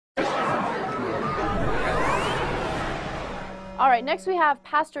All right, next we have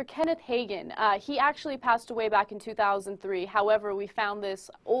Pastor Kenneth Hagin. He actually passed away back in 2003. However, we found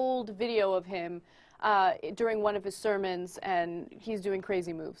this old video of him during one of his sermons, and he's doing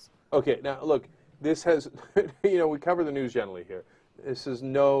crazy moves. Okay, now look, this has, we cover the news generally here. This has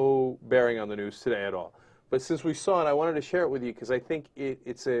no bearing on the news today at all. But since we saw it, I wanted to share it with you because I think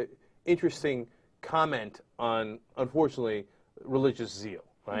it's an interesting comment on, unfortunately, religious zeal,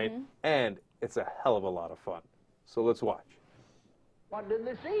 right? Mm-hmm. And it's a hell of a lot of fun. So let's watch. What did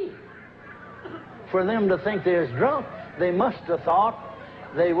they see? For them to think they was drunk, they must have thought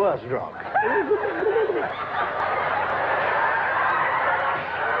they was drunk.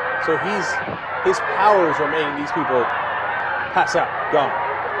 So his powers are making these people pass out, gone.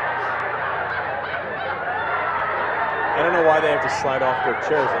 I don't know why they have to slide off their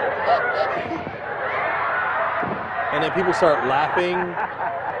chairs there. And then people start laughing.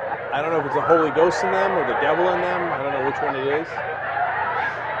 I don't know if it's the Holy Ghost in them or the devil in them. I don't know which one it is.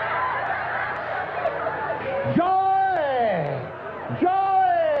 Joy!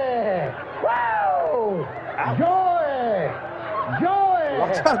 Joy! Wow! Joy! Joy!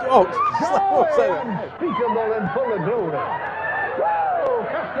 Watch out. Oh, joy unspeakable and full of glory. Whoa!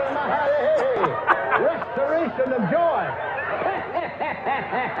 Restoration of joy.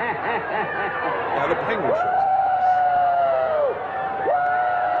 Now the penguin shows.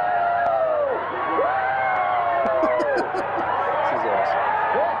 This is awesome.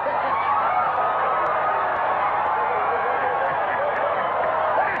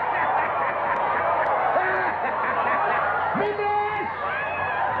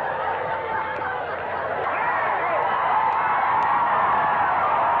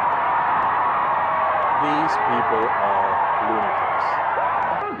 These people are lunatics.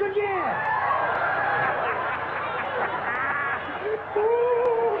 Once again.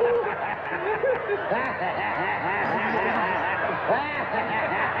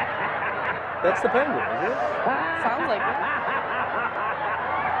 That's the penguin, isn't it? Sounds like it.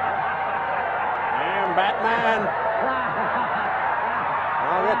 Damn, Batman.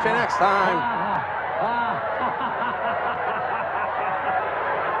 I'll get you next time.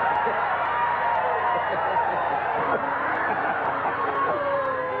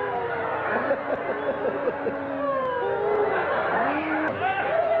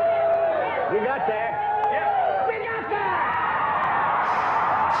 We got there. Yep. We got there.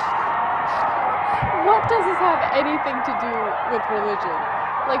 What does this have anything to do with religion?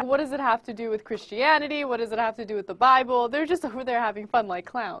 Like, what does it have to do with Christianity? What does it have to do with the Bible? They're just over there having fun like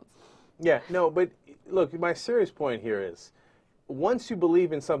clowns. Yeah, no, but look, my serious point here is, once you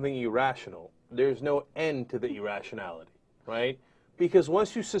believe in something irrational, there's no end to the irrationality, right? Because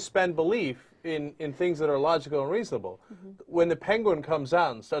once you suspend belief in things that are logical and reasonable, when the penguin comes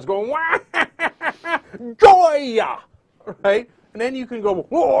out and starts going, wah, joy, right? And then you can go,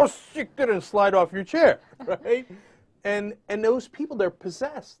 oh, sick it, and slide off your chair, right? And those people, they're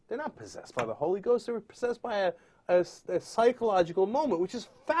possessed. They're not possessed by the Holy Ghost. They're possessed by a psychological moment, which is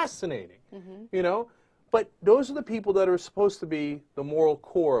fascinating, you know? But those are the people that are supposed to be the moral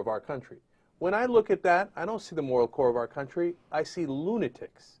core of our country. When I look at that, I don't see the moral core of our country. I see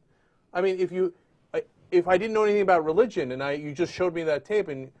lunatics. I mean, if I didn't know anything about religion and you just showed me that tape,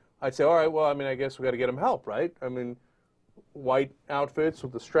 and I'd say, all right, well, I mean, I guess we got to get them help, right? I mean, white outfits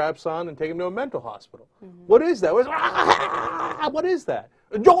with the straps on and take them to a mental hospital. What is that? What is that?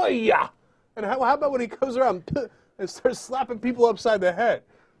 Joy! And how about when he comes around and starts slapping people upside the head?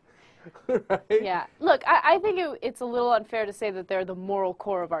 Right? Yeah. Look, I think it's a little unfair to say that they're the moral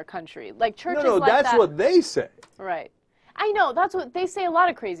core of our country. Like churches no, like that. that's what they say. Right. I know, that's what they say, a lot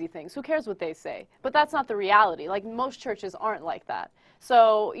of crazy things. Who cares what they say? But that's not the reality. Like, most churches aren't like that.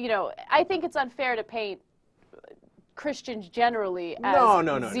 So, I think it's unfair to paint Christians generally as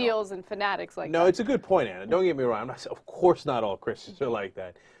zeals and fanatics like that. No, it's a good point, Anna. Don't get me wrong. Of course not all Christians are like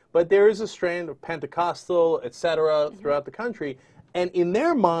that. But there is a strand of Pentecostal, etc., throughout the country. And in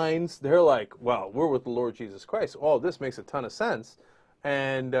their minds, they're like, well, we're with the Lord Jesus Christ. Oh, this makes a ton of sense.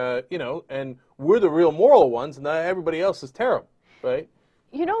 And, and we're the real moral ones, and everybody else is terrible, right?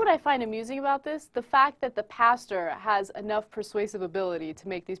 You know what I find amusing about this? The fact that the pastor has enough persuasive ability to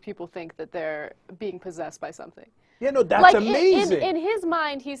make these people think that they're being possessed by something. Yeah, no, that's amazing. In his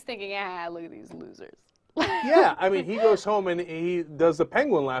mind, he's thinking, look at these losers. Yeah, I mean, he goes home and he does the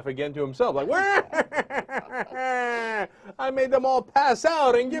penguin laugh again to himself, like, I made them all pass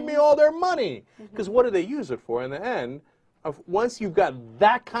out and give me all their money. Because what do they use it for in the end? Once you've got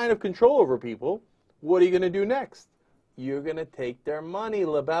that kind of control over people, what are you going to do next? You're going to take their money,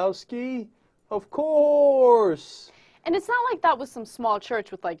 Lebowski. Of course. And it's not like that was some small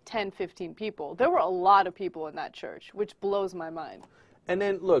church with like 10, 15 people. There were a lot of people in that church, which blows my mind. And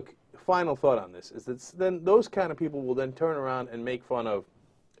then, look, final thought on this is that then those kind of people will then turn around and make fun of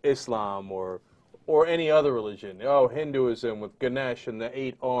Islam or any other religion. Oh, Hinduism with Ganesh and the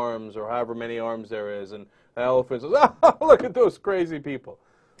 8 arms or however many arms there is and elephants. Oh, look at those crazy people.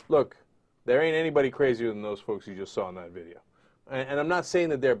 Look, there ain't anybody crazier than those folks you just saw in that video. And I'm not saying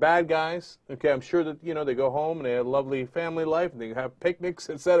that they're bad guys. Okay, I'm sure that, you know, they go home and they have a lovely family life and they have picnics,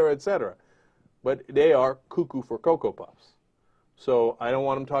 etc., etc. But they are cuckoo for Cocoa Puffs. So I don't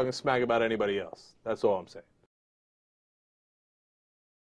want them talking smack about anybody else. That's all I'm saying.